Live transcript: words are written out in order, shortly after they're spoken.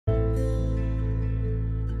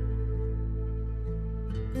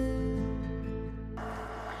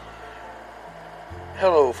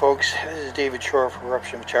Hello folks, this is David Shore for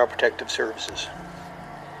Corruption of Child Protective Services.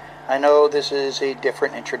 I know this is a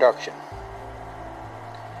different introduction.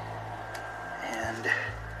 And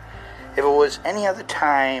if it was any other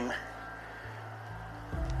time,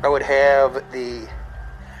 I would have the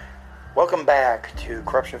welcome back to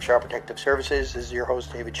Corruption of Child Protective Services. This is your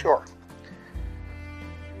host, David Shore.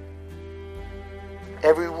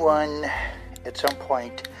 Everyone at some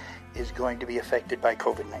point is going to be affected by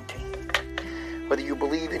COVID-19. Whether you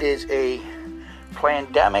believe it is a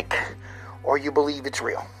pandemic or you believe it's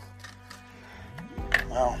real.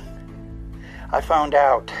 Well, I found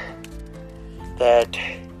out that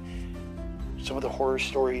some of the horror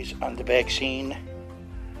stories on the vaccine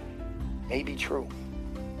may be true.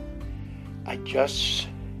 I just,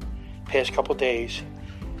 past couple days,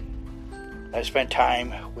 I spent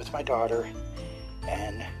time with my daughter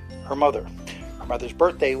and her mother. Her mother's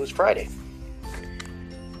birthday was Friday.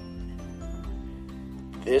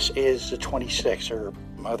 This is the 26th. Her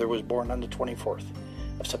mother was born on the 24th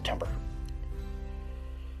of September.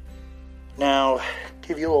 Now, to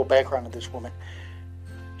give you a little background of this woman,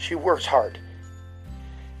 she works hard.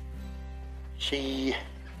 She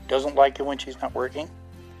doesn't like it when she's not working.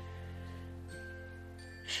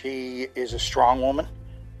 She is a strong woman.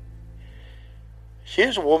 She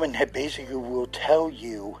is a woman that basically will tell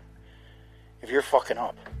you if you're fucking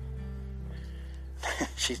up.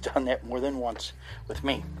 She's done that more than once with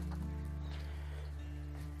me.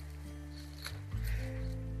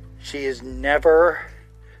 She has never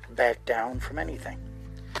backed down from anything.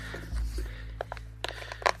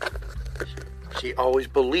 She always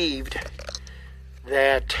believed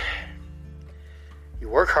that you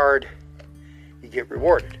work hard, you get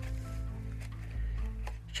rewarded.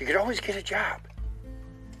 She could always get a job.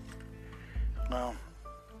 Well,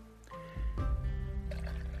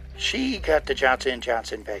 she got the Johnson &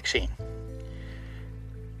 Johnson vaccine.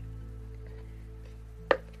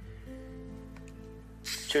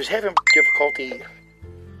 She was having difficulty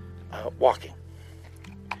walking.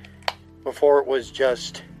 Before it was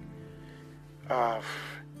just,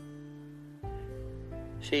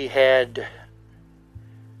 she had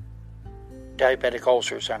diabetic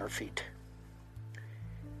ulcers on her feet.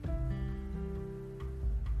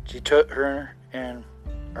 She took her and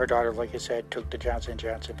her daughter, like I said, took the Johnson &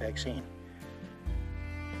 Johnson vaccine.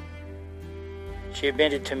 She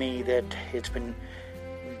admitted to me that it's been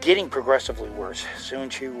getting progressively worse. Soon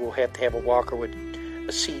she will have to have a walker with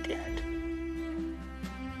a seat in it,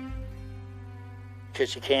 because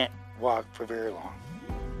she can't walk for very long.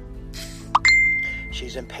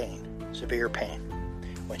 She's in pain, severe pain,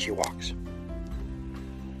 when she walks.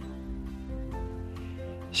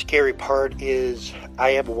 The scary part is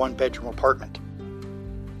I have a one-bedroom apartment.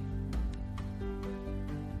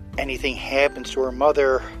 Anything happens to her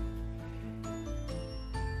mother,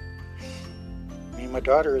 my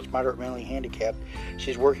daughter is moderately handicapped.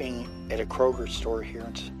 She's working at a Kroger store here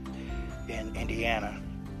in Indiana.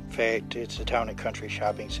 In fact, it's a Town and Country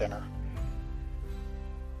shopping center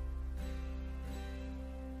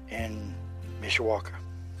in Mishawaka.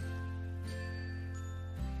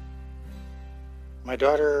 My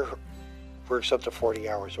daughter works up to 40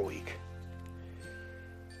 hours a week.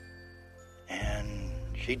 And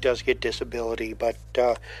she does get disability, but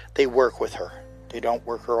they work with her. They don't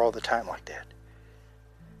work her all the time like that.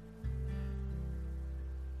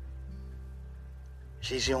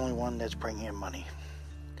 She's the only one that's bringing in money.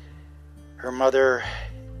 Her mother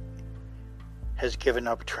has given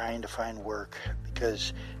up trying to find work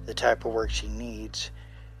because the type of work she needs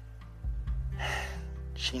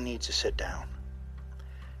to sit down.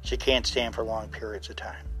 She can't stand for long periods of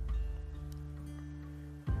time.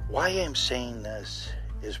 Why I'm saying this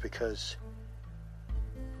is because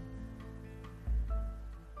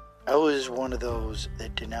I was one of those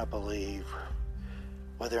that did not believe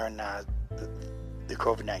whether or not the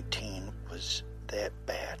COVID-19 was that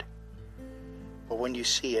bad. But when you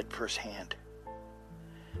see it firsthand,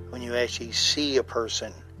 when you actually see a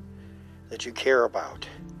person that you care about,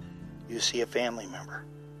 you see a family member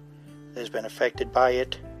that has been affected by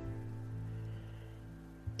it,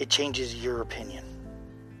 it changes your opinion.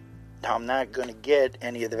 Now, I'm not going to get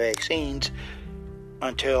any of the vaccines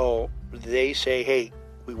until they say, hey,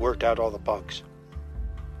 we worked out all the bugs.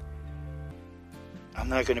 I'm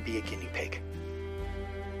not going to be a guinea pig.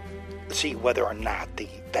 See whether or not the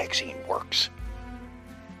vaccine works.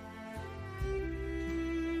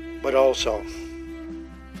 But also,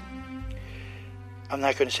 I'm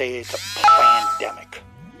not going to say it's a pandemic.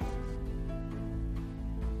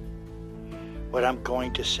 What I'm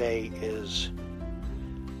going to say is,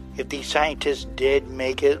 if these scientists did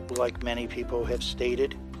make it, like many people have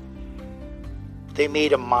stated, They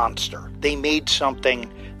made a monster. They made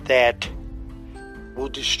something that will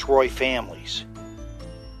destroy families.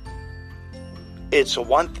 It's the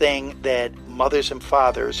one thing that mothers and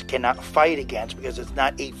fathers cannot fight against because it's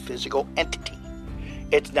not a physical entity.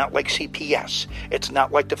 It's not like CPS. It's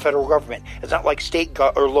not like the federal government. It's not like state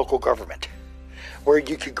or local government, where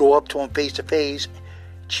you could go up to them face to face,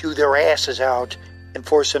 chew their asses out, and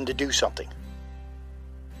force them to do something.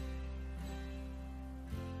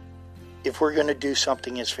 If we're going to do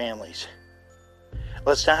something as families,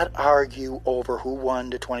 let's not argue over who won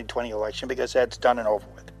the 2020 election, because that's done and over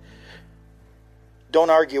with. Don't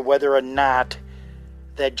argue whether or not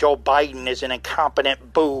that Joe Biden is an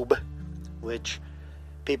incompetent boob, which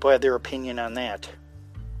people have their opinion on that.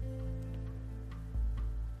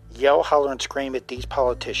 Yell, holler, and scream at these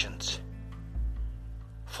politicians.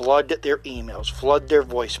 Flood their emails, flood their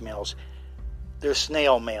voicemails, their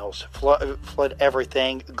snail mails, flood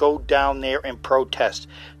everything. Go down there and protest.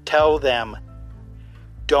 Tell them,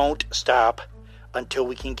 don't stop until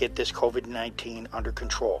we can get this COVID-19 under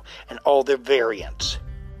control and all their variants.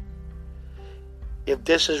 If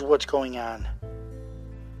this is what's going on,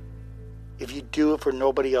 if you do it for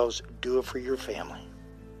nobody else, do it for your family.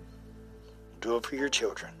 Do it for your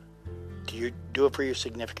children. Do it for your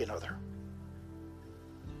significant other.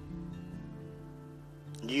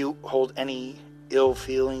 You hold any ill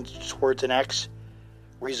feelings towards an ex,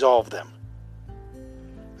 resolve them.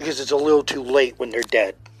 Because it's a little too late when they're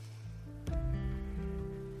dead.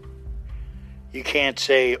 You can't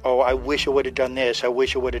say, oh, I wish I would have done this, I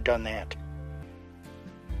wish I would have done that.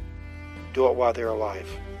 Do it while they're alive.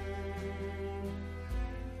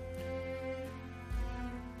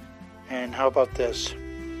 And how about this?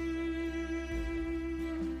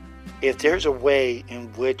 If there's a way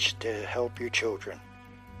in which to help your children,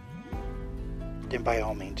 then by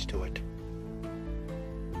all means do it.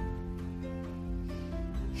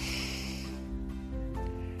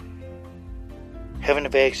 Having a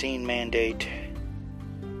vaccine mandate,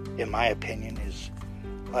 in my opinion, is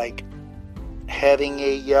like having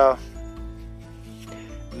a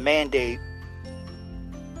mandate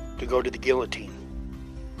to go to the guillotine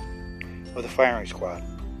or the firing squad.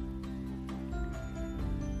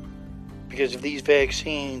 Because if these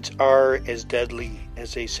vaccines are as deadly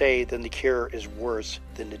as they say, then the cure is worse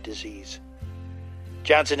than the disease.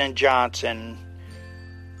 Johnson & Johnson,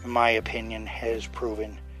 in my opinion, has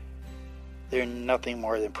proven they're nothing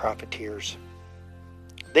more than profiteers.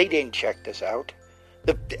 They didn't check this out.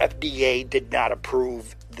 The FDA did not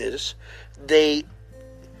approve this. They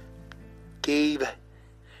gave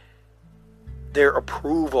their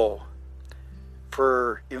approval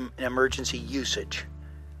for emergency usage,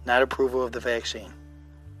 not approval of the vaccine.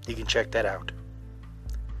 You can check that out.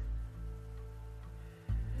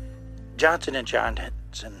 Johnson &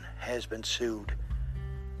 Johnson has been sued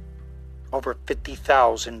over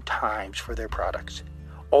 50,000 times for their products.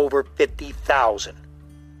 Over 50,000.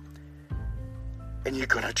 And you're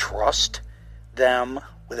going to trust them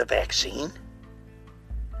with a vaccine?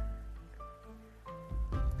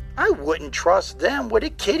 I wouldn't trust them with a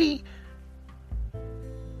kitty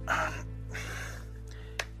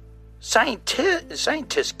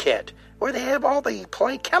scientist kit where they have all the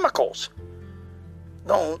play chemicals.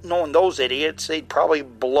 No, knowing those idiots, they'd probably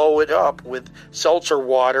blow it up with seltzer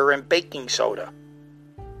water and baking soda.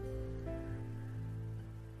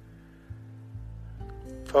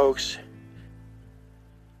 Folks,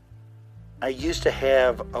 I used to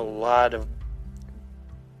have a lot of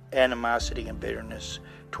animosity and bitterness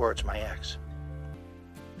towards my ex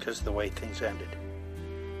because of the way things ended.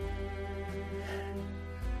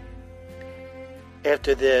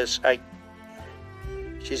 After this,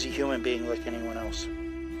 she's a human being like anyone else.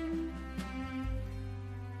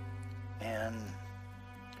 And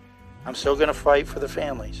I'm still going to fight for the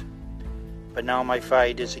families. But now my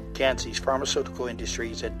fight is against these pharmaceutical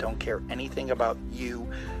industries that don't care anything about you,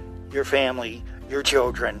 your family, your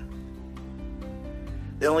children.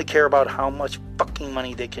 They only care about how much fucking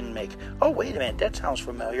money they can make. Oh, wait a minute, that sounds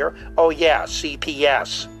familiar. Oh yeah,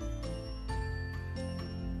 CPS.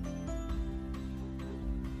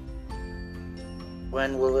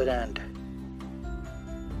 When will it end?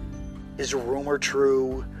 Is a rumor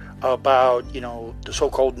true about, the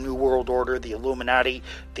so-called New World Order, the Illuminati,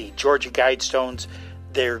 the Georgia Guidestones?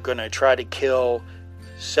 They're going to try to kill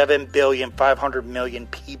 7,500,000,000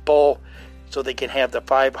 people so they can have the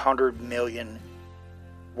 500 million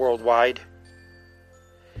worldwide.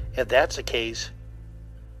 If that's the case,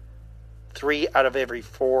 3 out of every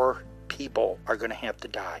 4 people are going to have to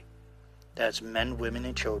die. That's men, women,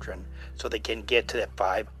 and children, so they can get to that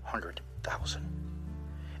 500,000.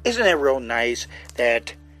 Isn't it real nice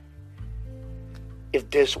that if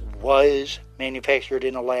this was manufactured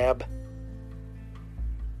in a lab,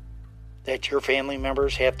 that your family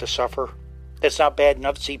members have to suffer? That's not bad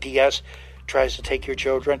enough. CPS tries to take your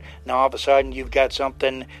children. Now all of a sudden you've got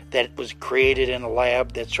something that was created in a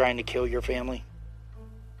lab that's trying to kill your family.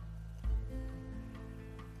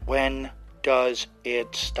 When does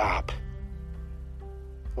it stop?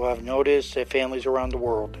 Well, I've noticed that families around the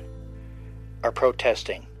world are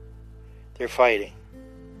protesting. They're fighting.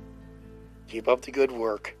 Keep up the good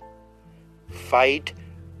work. Fight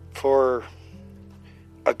for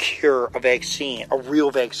a cure, a vaccine, a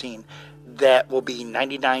real vaccine that will be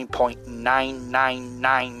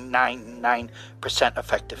 99.99999%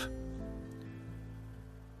 effective.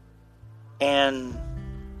 And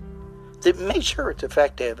to make sure it's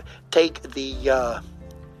effective, take the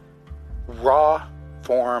raw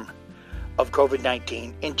form of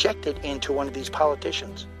COVID-19, inject it into one of these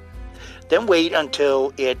politicians. Then wait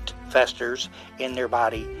until it festers in their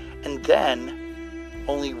body, and then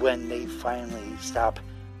only when they finally stop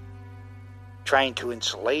trying to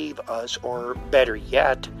enslave us, or better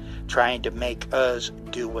yet, trying to make us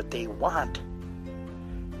do what they want,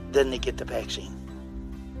 then they get the vaccine.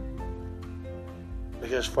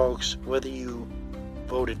 Because folks, whether you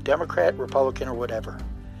voted Democrat, Republican, or whatever,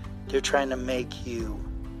 they're trying to make you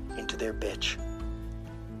into their bitch.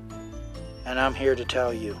 And I'm here to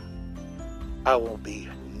tell you, I will be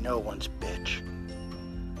no one's bitch.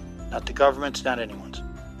 Not the government's, not anyone's.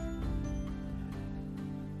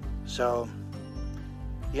 So,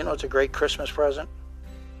 it's a great Christmas present.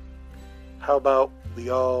 How about we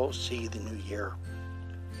all see the new year,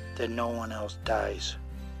 that no one else dies,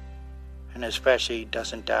 and especially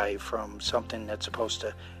doesn't die from something that's supposed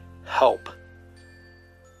to help,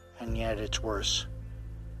 and yet it's worse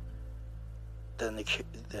than the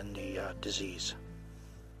disease.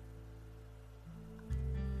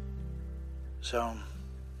 So,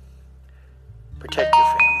 protect your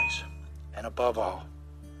families, and above all,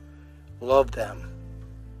 love them.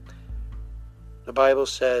 The Bible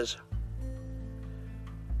says,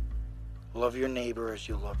 love your neighbor as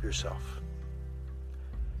you love yourself.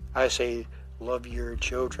 I say, love your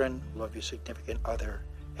children, love your significant other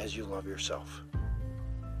as you love yourself.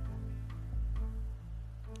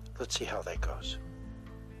 Let's see how that goes.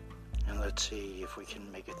 And let's see if we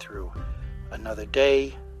can make it through another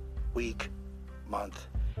day, week, month,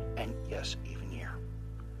 and yes, even year.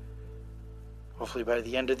 Hopefully by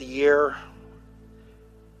the end of the year,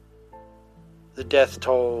 the death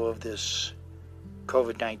toll of this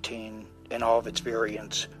COVID-19 and all of its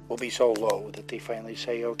variants will be so low that they finally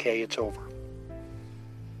say, okay, it's over.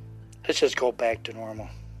 Let's just go back to normal.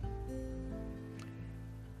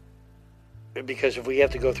 Because if we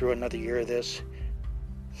have to go through another year of this,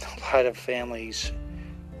 a lot of families,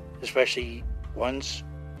 especially ones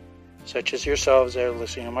such as yourselves that are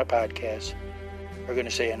listening to my podcast, are going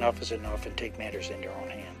to say enough is enough and take matters in their own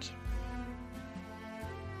hands.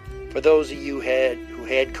 For those of you who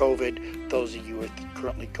had COVID, those of you who are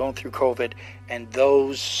currently going through COVID, and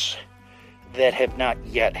those that have not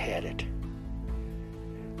yet had it,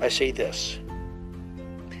 I say this: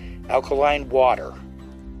 alkaline water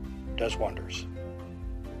does wonders.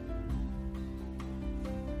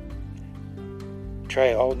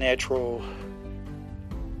 Try all natural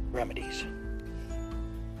remedies.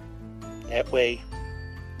 That way,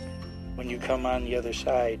 when you come on the other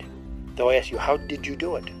side, they'll ask you, how did you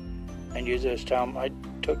do it? And you just tell them, I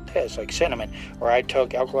took this, like cinnamon, or I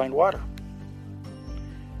took alkaline water.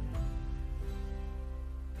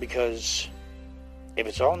 Because if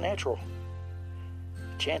it's all natural,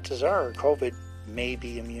 chances are COVID may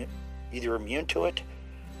be either immune to it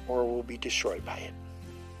or will be destroyed by it.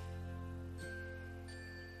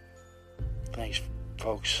 Thanks,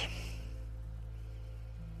 folks.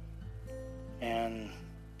 And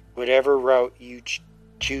whatever route you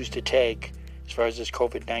choose to take as far as this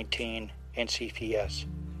COVID-19 and CPS,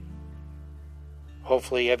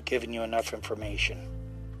 hopefully I've given you enough information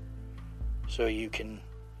so you can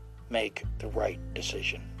make the right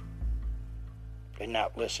decision and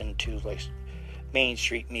not listen to like Main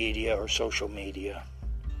Street media or social media,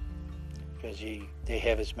 because they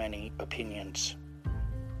have as many opinions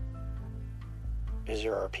as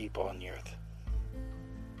there are people on the earth.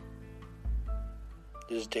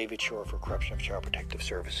 This is David Shore for Corruption of Child Protective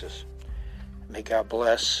Services. May God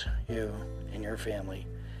bless you and your family,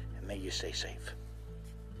 and may you stay safe.